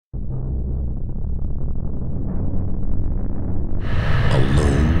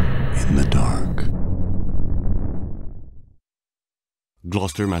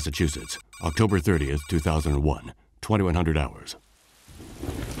Gloucester, Massachusetts, October 30th, 2001, 2100 hours.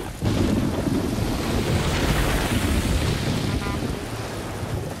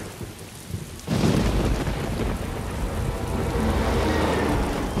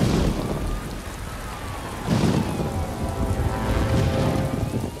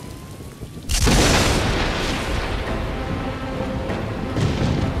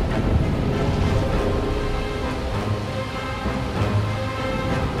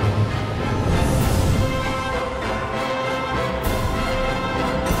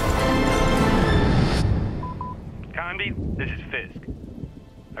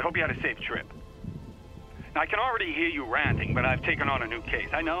 I can already hear you ranting, but I've taken on a new case.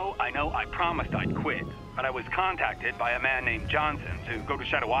 I know, I promised I'd quit. But I was contacted by a man named Johnson to go to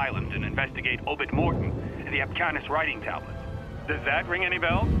Shadow Island and investigate Obed Morton and the Apcanis writing tablets. Does that ring any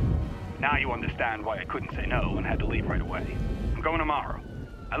bells? Now you understand why I couldn't say no and had to leave right away. I'm going tomorrow.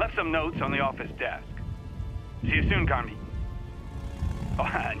 I left some notes on the office desk. See you soon, Carmi. Oh,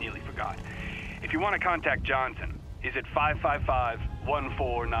 I nearly forgot. If you want to contact Johnson, he's at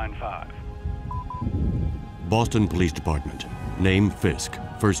 555-1495. Boston Police Department. Name Fisk.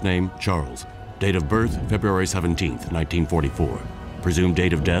 First name Charles. Date of birth February 17th, 1944. Presumed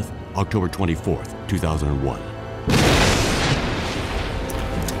date of death October 24th, 2001.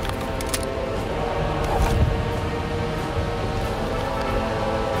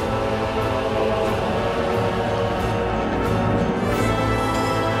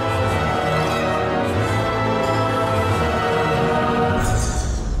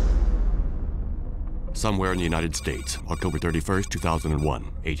 Somewhere in the United States, October 31st, 2001,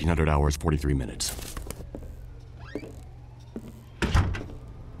 1800 hours, 43 minutes.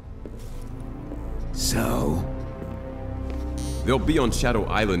 So? They'll be on Shadow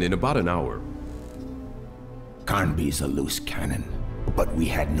Island in about an hour. Carnby's a loose cannon, but we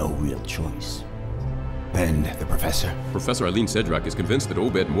had no real choice. And the professor? Professor Eileen Sedrak is convinced that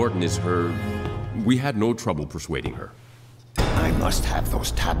Obed Morton is her... We had no trouble persuading her. I must have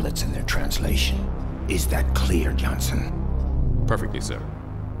those tablets in their translation. Is that clear, Johnson? Perfectly, sir.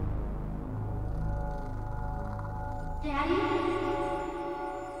 Daddy?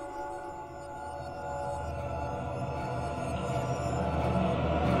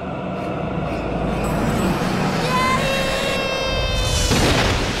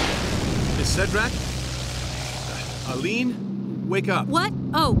 Miss Sedrak? Eileen? Wake up. What?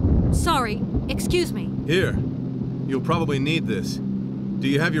 Oh, sorry. Excuse me. Here. You'll probably need this. Do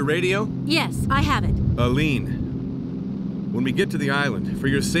you have your radio? Yes, I have it. Eileen, when we get to the island, for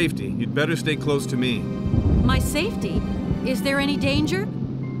your safety, you'd better stay close to me. My safety? Is there any danger?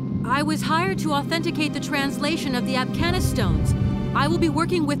 I was hired to authenticate the translation of the Apcanis stones. I will be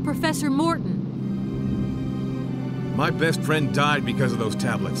working with Professor Morton. My best friend died because of those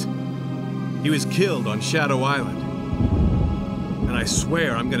tablets. He was killed on Shadow Island. And I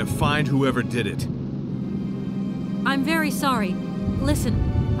swear I'm gonna find whoever did it. I'm very sorry.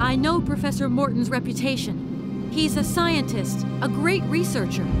 Listen, I know Professor Morton's reputation. He's a scientist, a great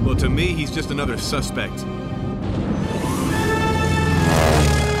researcher. Well, to me, he's just another suspect.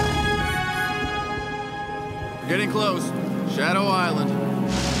 We're getting close. Shadow Island.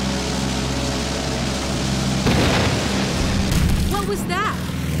 What was that?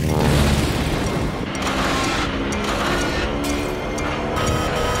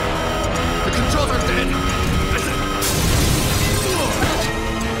 The controls are dead.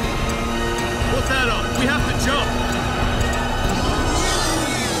 Put that on. We have to jump.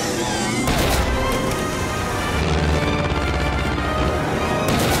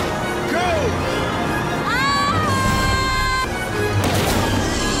 Go!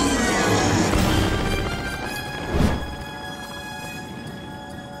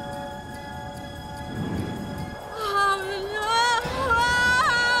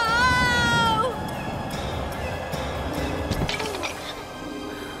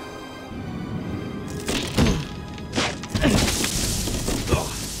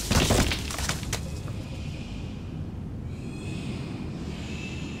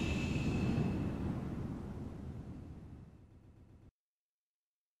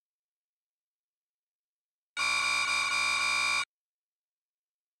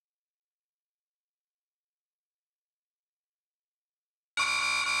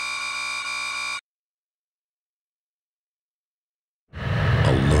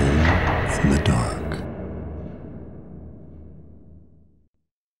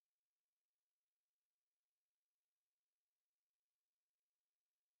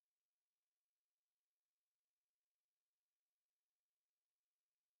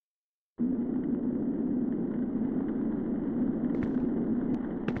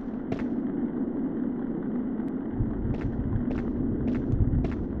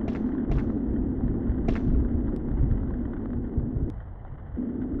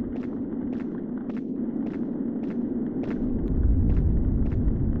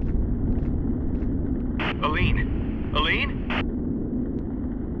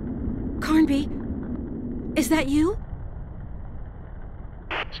 Carnby, is that you?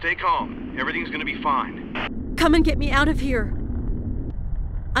 Stay calm. Everything's gonna be fine. Come and get me out of here.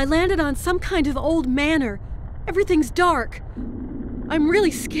 I landed on some kind of old manor. Everything's dark. I'm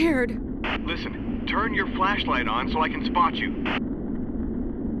really scared. Listen, turn your flashlight on so I can spot you.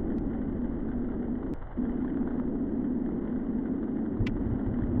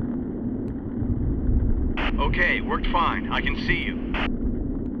 Okay, worked fine. I can see you.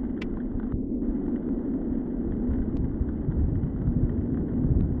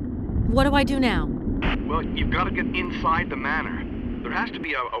 What do I do now? Well, you've got to get inside the manor. There has to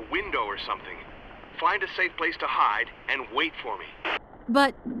be a window or something. Find a safe place to hide and wait for me.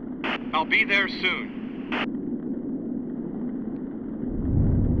 But... I'll be there soon.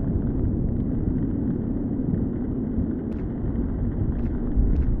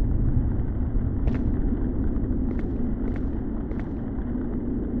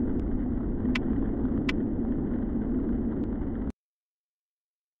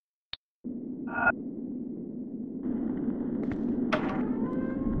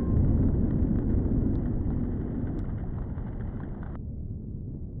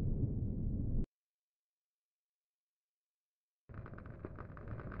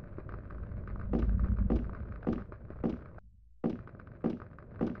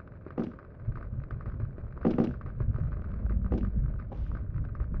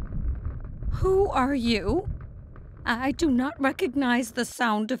 Who are you? I do not recognize the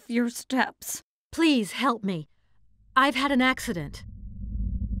sound of your steps. Please help me. I've had an accident.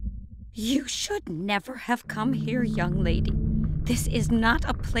 You should never have come here, young lady. This is not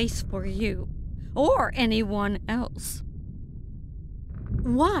a place for you, or anyone else.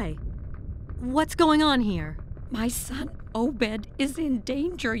 Why? What's going on here? My son, Obed, is in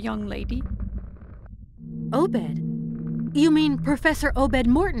danger, young lady. Obed? You mean Professor Obed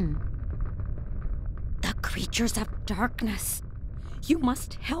Morton? The creatures of darkness. You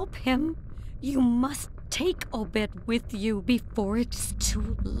must help him. You must take Obed with you before it's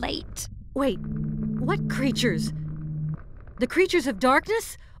too late. Wait, what creatures? The creatures of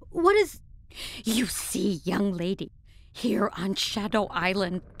darkness? What is... You see, young lady, here on Shadow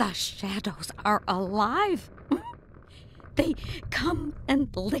Island, the shadows are alive. They come and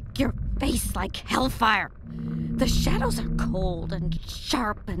lick your face like hellfire. The shadows are cold and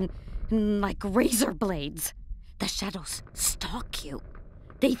sharp and like razor blades. The shadows stalk you.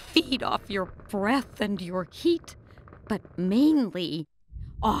 They feed off your breath and your heat, but mainly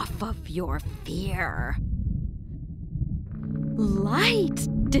off of your fear. Light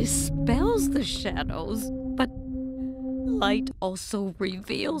dispels the shadows, but light also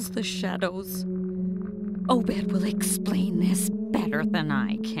reveals the shadows. Obed will explain this better than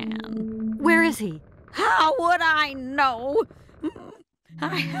I can. Where is he? How would I know?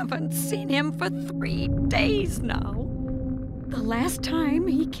 I haven't seen him for 3 days now. The last time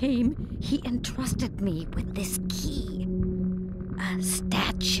he came, he entrusted me with this key. A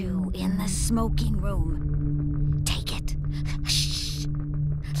statue in the smoking room. Take it. Shh.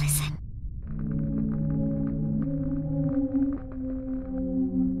 Listen.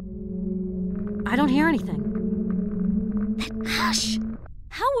 I don't hear anything. Hush!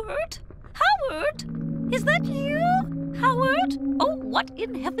 Howard? Howard? Is that you? Howard? Oh, what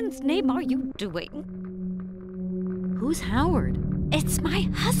in heaven's name are you doing? Who's Howard? It's my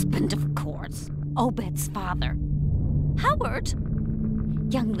husband, of course. Obed's father. Howard?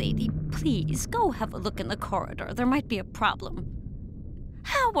 Young lady, please go have a look in the corridor. There might be a problem.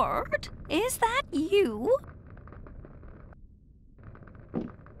 Howard? Is that you?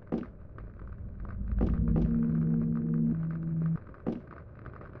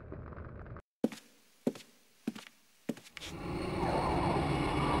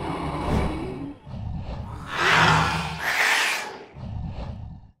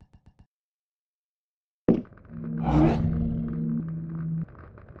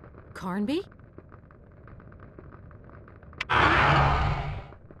 Carnby?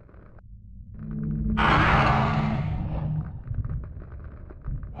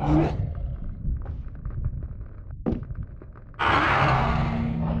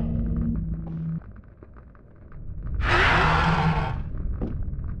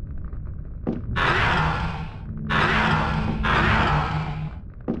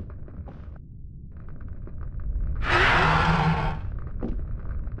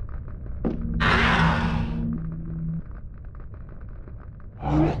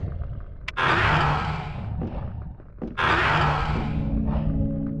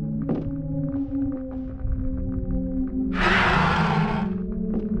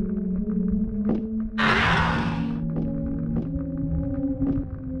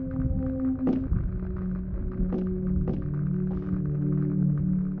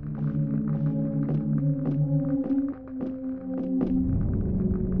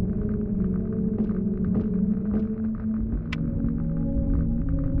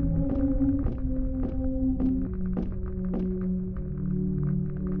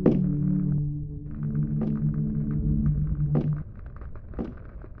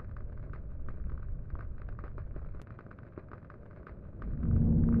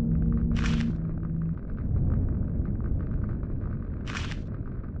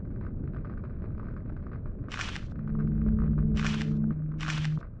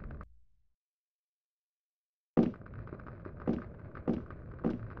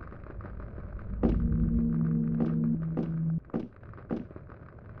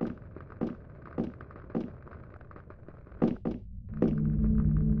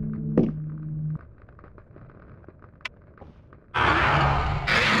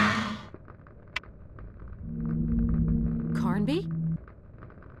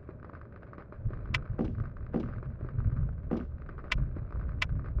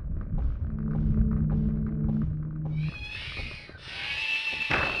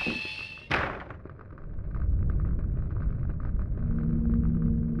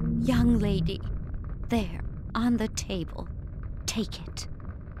 lady. There, on the table. Take it.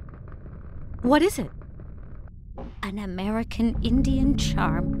 What is it? An American Indian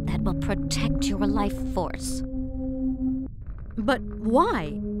charm that will protect your life force. But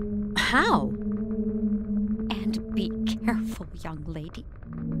why? How? And be careful, young lady.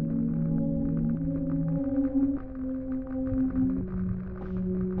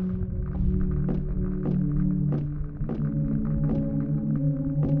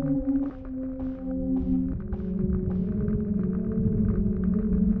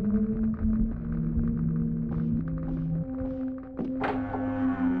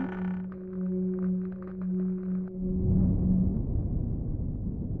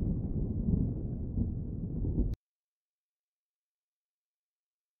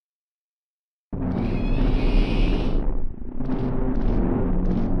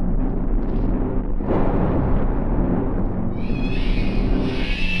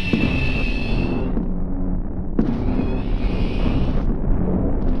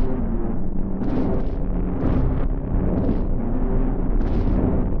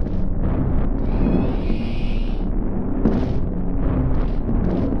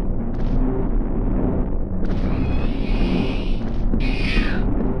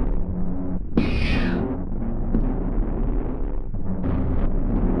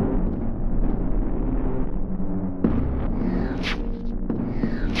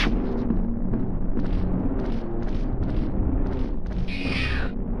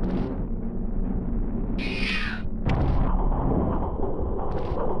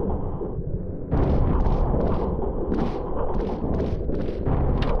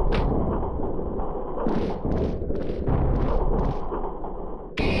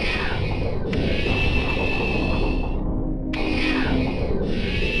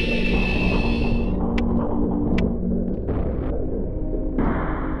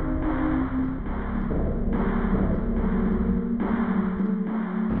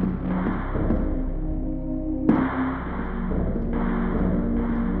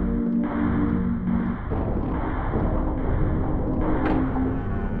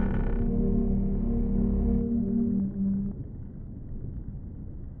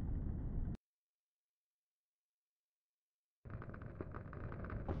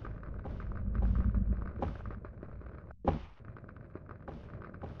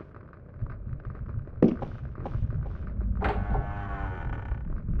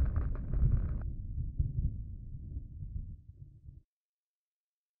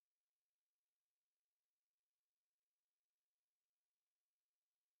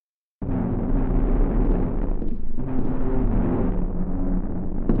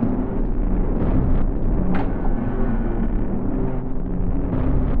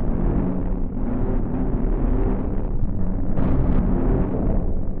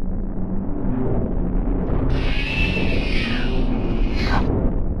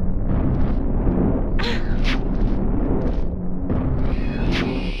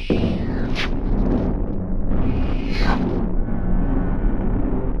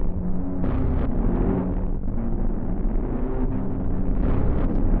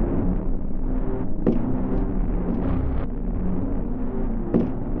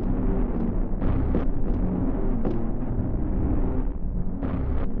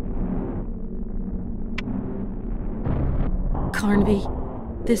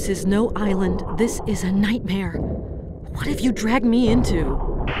 Carnby, this is no island. This is a nightmare. What have you dragged me into?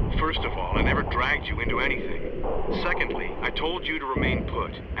 First of all, I never dragged you into anything. Secondly, I told you to remain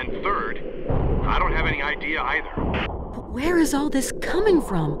put. And third, I don't have any idea either. But where is all this coming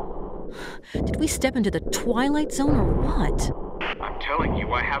from? Did we step into the Twilight Zone or what? I'm telling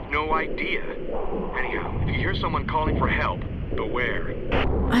you, I have no idea. Anyhow, if you hear someone calling for help, beware.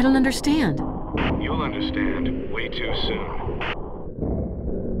 I don't understand. You'll understand way too soon.